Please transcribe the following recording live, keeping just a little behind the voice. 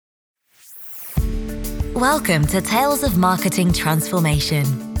Welcome to Tales of Marketing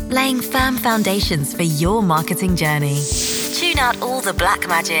Transformation, laying firm foundations for your marketing journey. Tune out all the black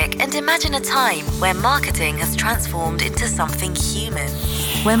magic and imagine a time where marketing has transformed into something human.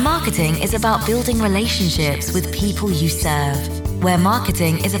 Where marketing is about building relationships with people you serve. Where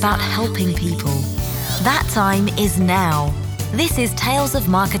marketing is about helping people. That time is now. This is Tales of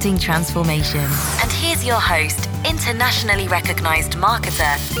Marketing Transformation. And here's your host, internationally recognized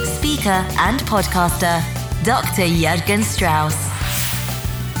marketer, speaker, and podcaster, Dr. Jürgen Strauss.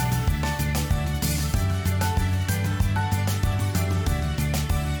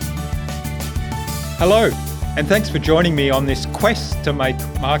 Hello, and thanks for joining me on this quest to make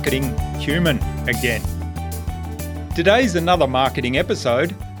marketing human again. Today's another marketing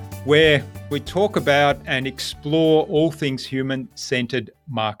episode where we talk about and explore all things human-centered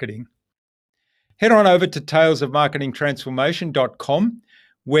marketing. Head on over to talesofmarketingtransformation.com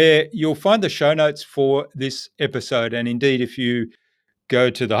where you'll find the show notes for this episode. And indeed, if you go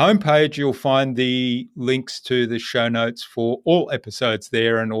to the homepage, you'll find the links to the show notes for all episodes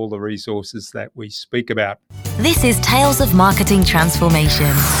there and all the resources that we speak about. This is Tales of Marketing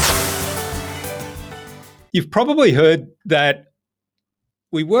Transformation. You've probably heard that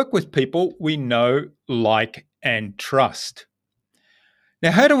we work with people we know, like, and trust.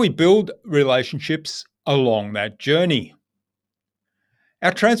 Now, how do we build relationships along that journey?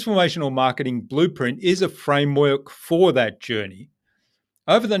 Our transformational marketing blueprint is a framework for that journey.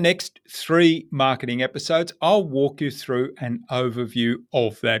 Over the next 3 marketing episodes, I'll walk you through an overview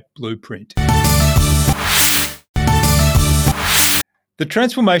of that blueprint. The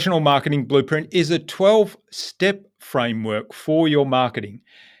Transformational Marketing Blueprint is a 12-step framework for your marketing.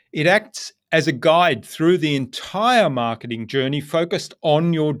 It acts as a guide through the entire marketing journey focused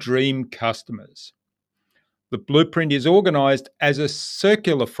on your dream customers. The blueprint is organized as a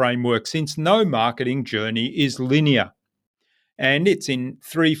circular framework since no marketing journey is linear. And it's in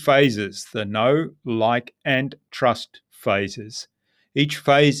 3 phases, the know, like, and trust phases. Each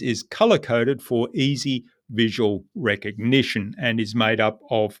phase is color-coded for easy visual recognition and is made up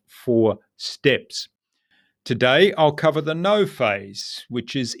of 4 steps. Today, I'll cover the know phase,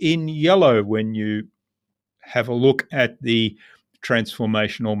 which is in yellow when you have a look at the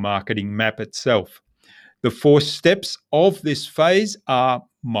transformational marketing map itself. The 4 steps of this phase are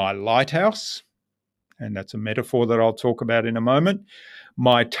my lighthouse, and that's a metaphor that I'll talk about in a moment,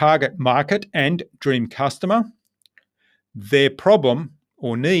 my target market and dream customer, their problem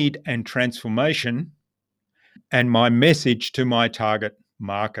or need and transformation, and my message to my target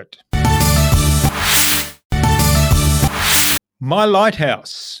market. My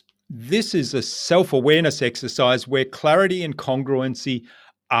lighthouse. This is a self-awareness exercise where clarity and congruency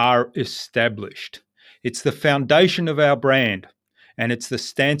are established. It's the foundation of our brand, and it's the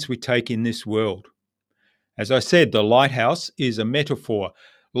stance we take in this world. As I said, the lighthouse is a metaphor.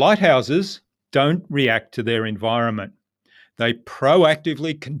 Lighthouses don't react to their environment. They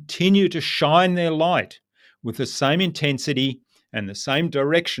proactively continue to shine their light with the same intensity and the same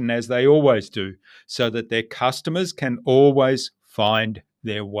direction as they always do, so that their customers can always find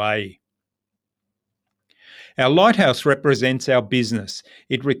their way. Our lighthouse represents our business.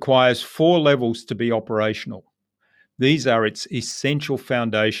 It requires 4 levels to be operational. These are its essential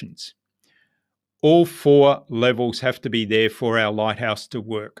foundations. All 4 levels have to be there for our lighthouse to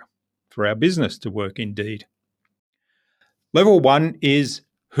work, for our business to work indeed. Level 1 is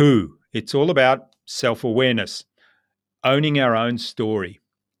who. It's all about self-awareness, owning our own story.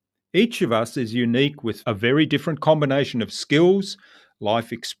 Each of us is unique with a very different combination of skills,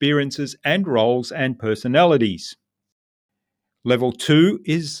 life experiences, and roles and personalities. Level 2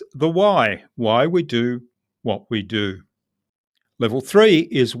 is the why we do what we do. Level 3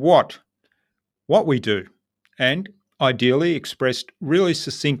 is what we do, and ideally expressed really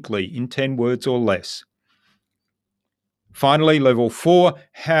succinctly in 10 words or less. Finally, level 4,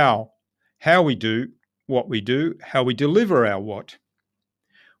 how we do what we do, how we deliver our what.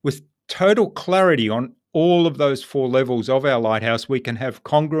 With total clarity on all of those 4 levels of our lighthouse, we can have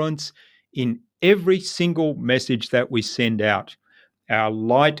congruence in every single message that we send out. Our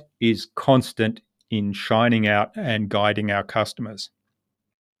light is constant in shining out and guiding our customers.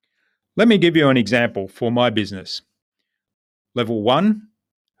 Let me give you an example for my business. Level 1,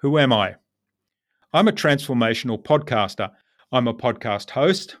 who am I? I'm a transformational podcaster. I'm a podcast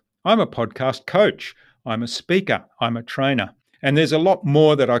host. I'm a podcast coach. I'm a speaker. I'm a trainer. And there's a lot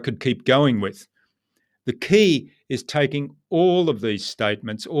more that I could keep going with. The key is taking all of these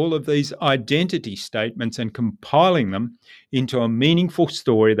statements, all of these identity statements, and compiling them into a meaningful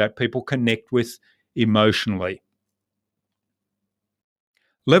story that people connect with emotionally.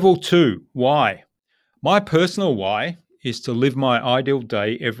 Level 2, why? My personal why is to live my ideal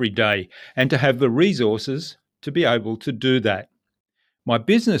day every day and to have the resources to be able to do that. My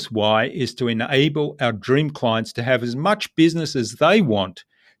business why is to enable our dream clients to have as much business as they want,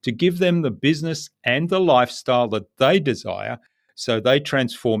 to give them the business and the lifestyle that they desire so they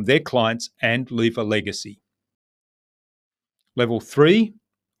transform their clients and leave a legacy. Level 3,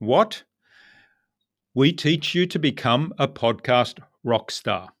 what? We teach you to become a podcast rock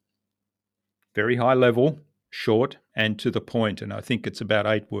star. Very high level, short and to the point, and I think it's about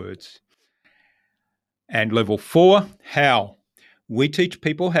 8 words. And level 4, how? We teach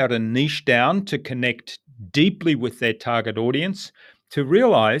people how to niche down to connect deeply with their target audience, to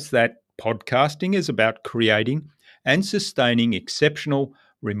realize that podcasting is about creating and sustaining exceptional,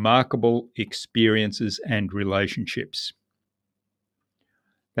 remarkable experiences and relationships.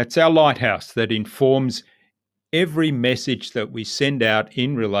 That's our lighthouse that informs every message that we send out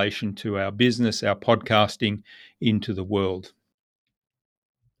in relation to our business, our podcasting into the world.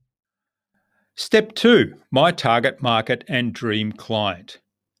 Step 2, my target market and dream client.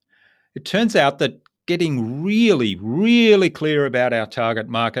 It turns out that getting really, really clear about our target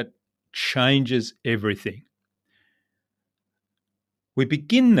market changes everything. We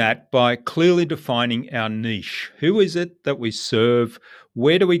begin that by clearly defining our niche. Who is it that we serve?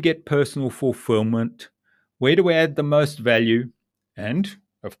 Where do we get personal fulfillment? Where do we add the most value? And,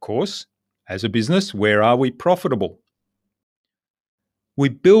 of course, as a business, where are we profitable? We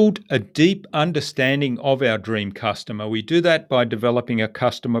build a deep understanding of our dream customer. We do that by developing a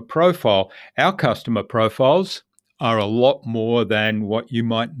customer profile. Our customer profiles are a lot more than what you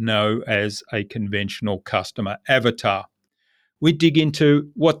might know as a conventional customer avatar. We dig into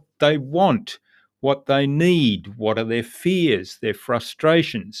what they want, what they need, what are their fears, their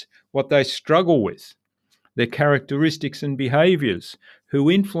frustrations, what they struggle with, their characteristics and behaviors, who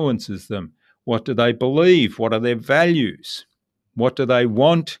influences them, what do they believe, what are their values, what do they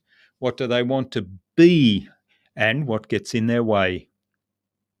want, what do they want to be, and what gets in their way.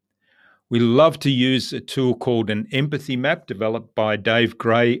 We love to use a tool called an empathy map developed by Dave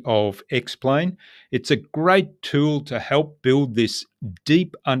Gray of Explain. It's a great tool to help build this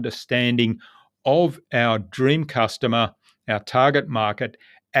deep understanding of our dream customer, our target market,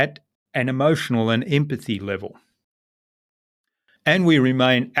 at an emotional and empathy level. And we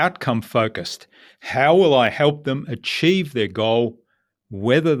remain outcome focused. How will I help them achieve their goal,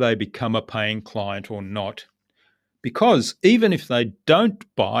 whether they become a paying client or not? Because even if they don't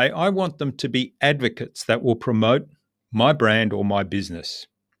buy, I want them to be advocates that will promote my brand or my business.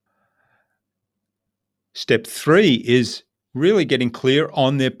 Step 3 is really getting clear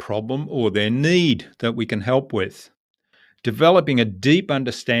on their problem or their need that we can help with. Developing a deep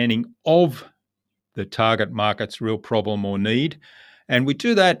understanding of the target market's real problem or need. And we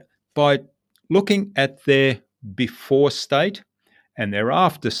do that by looking at their before state and their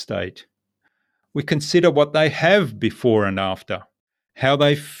after state. We consider what they have before and after, how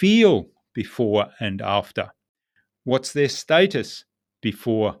they feel before and after, what's their status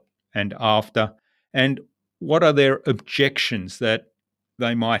before and after, and what are their objections that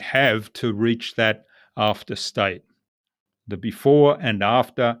they might have to reach that after state. The before and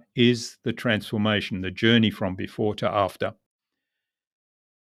after is the transformation, the journey from before to after.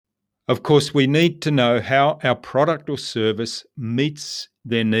 Of course, we need to know how our product or service meets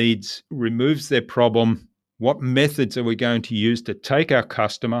their needs, removes their problem. What methods are we going to use to take our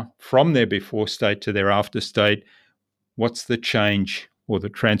customer from their before state to their after state? What's the change or the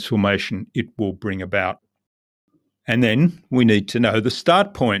transformation it will bring about? And then we need to know the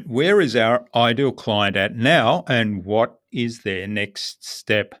start point. Where is our ideal client at now, and what is their next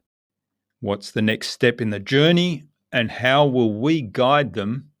step? What's the next step in the journey, and how will we guide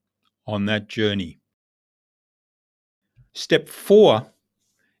them on that journey? Step 4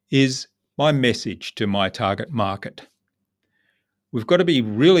 is my message to my target market. We've got to be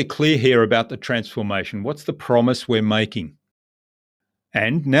really clear here about the transformation. What's the promise we're making?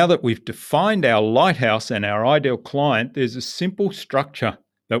 And now that we've defined our lighthouse and our ideal client, there's a simple structure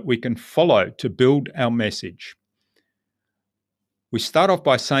that we can follow to build our message. We start off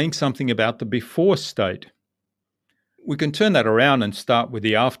by saying something about the before state. We can turn that around and start with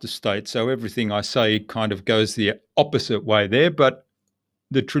the after state, so everything I say kind of goes the opposite way there, but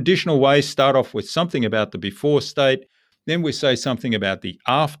the traditional way, start off with something about the before state, then we say something about the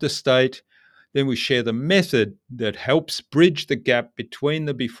after state, then we share the method that helps bridge the gap between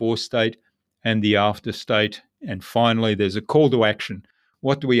the before state and the after state, and finally there's a call to action.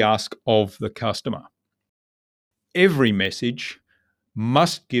 What do we ask of the customer? Every message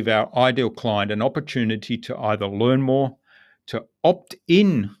must give our ideal client an opportunity to either learn more, to opt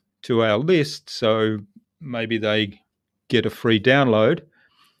in to our list, so maybe they get a free download,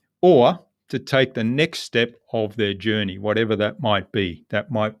 or to take the next step of their journey, whatever that might be.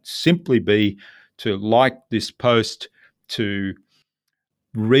 That might simply be to like this post, to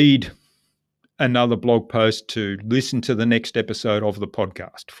read another blog post, to listen to the next episode of the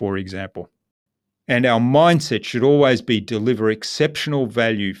podcast, for example. And our mindset should always be deliver exceptional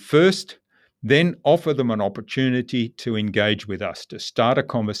value first, then offer them an opportunity to engage with us, to start a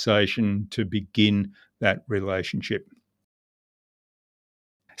conversation, to begin that relationship.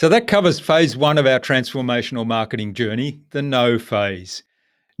 So that covers phase 1 of our transformational marketing journey, the know phase.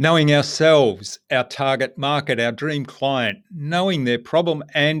 Knowing ourselves, our target market, our dream client, knowing their problem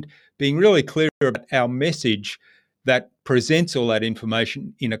and being really clear about our message that presents all that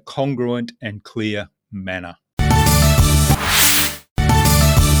information in a congruent and clear manner.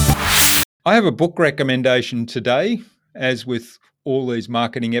 I have a book recommendation today, as with all these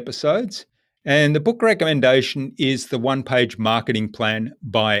marketing episodes. And the book recommendation is The One-Page Marketing Plan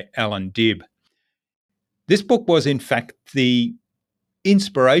by Alan Dibb. This book was, in fact, the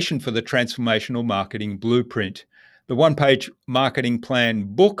inspiration for the Transformational Marketing Blueprint. The One-Page Marketing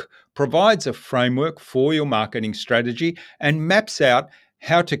Plan book provides a framework for your marketing strategy and maps out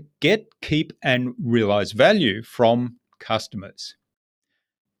how to get, keep, and realize value from customers.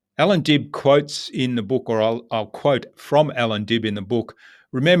 Alan Dibb quotes in the book, or I'll quote from Alan Dibb in the book,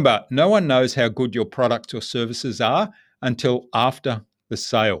 "Remember, no one knows how good your products or services are until after the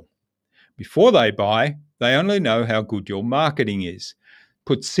sale. Before they buy, they only know how good your marketing is.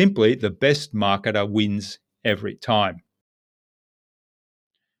 Put simply, the best marketer wins every time."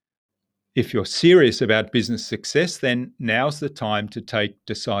 If you're serious about business success, then now's the time to take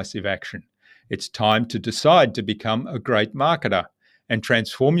decisive action. It's time to decide to become a great marketer and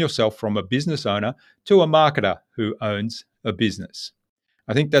transform yourself from a business owner to a marketer who owns a business.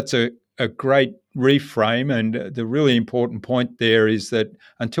 I think that's a great reframe, and the really important point there is that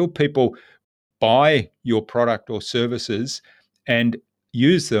until people buy your product or services and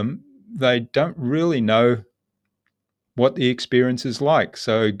use them, they don't really know what the experience is like.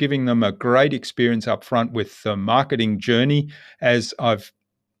 So giving them a great experience up front with the marketing journey, as I've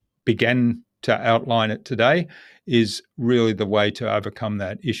began to outline it today, is really the way to overcome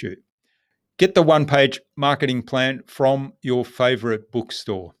that issue. Get the One-Page Marketing Plan from your favorite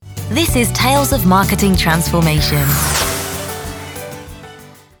bookstore. This is Tales of Marketing Transformation.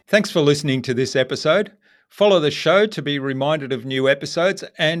 Thanks for listening to this episode. Follow the show to be reminded of new episodes,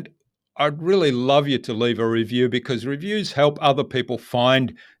 and I'd really love you to leave a review, because reviews help other people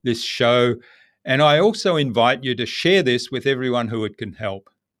find this show. And I also invite you to share this with everyone who it can help,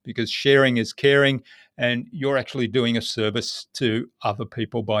 because sharing is caring, and you're actually doing a service to other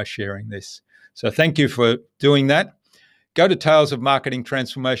people by sharing this. So thank you for doing that. Go to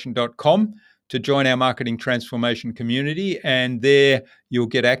talesofmarketingtransformation.com to join our marketing transformation community, and there you'll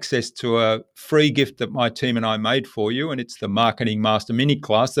get access to a free gift that my team and I made for you, and it's the Marketing Master Mini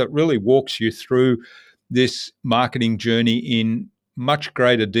Class that really walks you through this marketing journey in much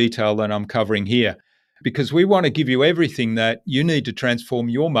greater detail than I'm covering here, because we want to give you everything that you need to transform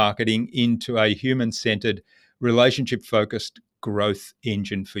your marketing into a human-centered, relationship-focused growth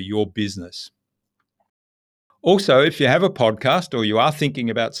engine for your business. Also, if you have a podcast, or you are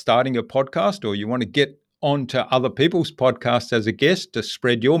thinking about starting a podcast, or you want to get onto other people's podcasts as a guest to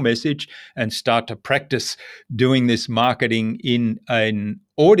spread your message and start to practice doing this marketing in an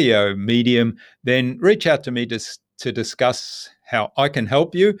audio medium, then reach out to me to discuss how I can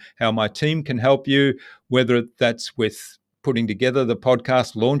help you, how my team can help you, whether that's with putting together the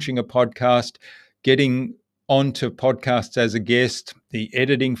podcast, launching a podcast, getting onto podcasts as a guest, the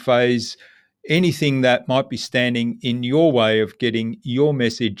editing phase, anything that might be standing in your way of getting your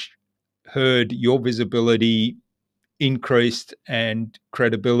message heard, your visibility increased and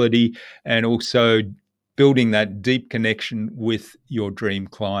credibility, and also building that deep connection with your dream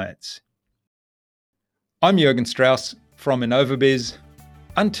clients. I'm Jürgen Strauss from InnovaBiz.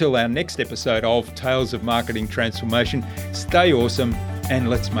 Until our next episode of Tales of Marketing Transformation, stay awesome and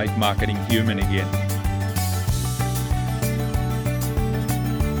let's make marketing human again.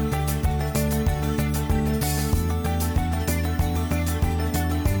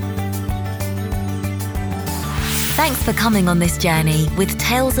 Thanks for coming on this journey with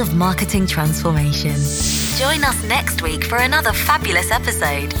Tales of Marketing Transformation. Join us next week for another fabulous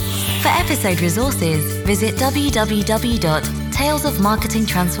episode. For episode resources, visit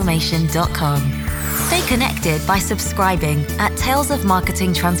www.talesofmarketingtransformation.com. Stay connected by subscribing at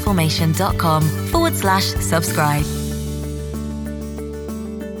talesofmarketingtransformation.com/subscribe.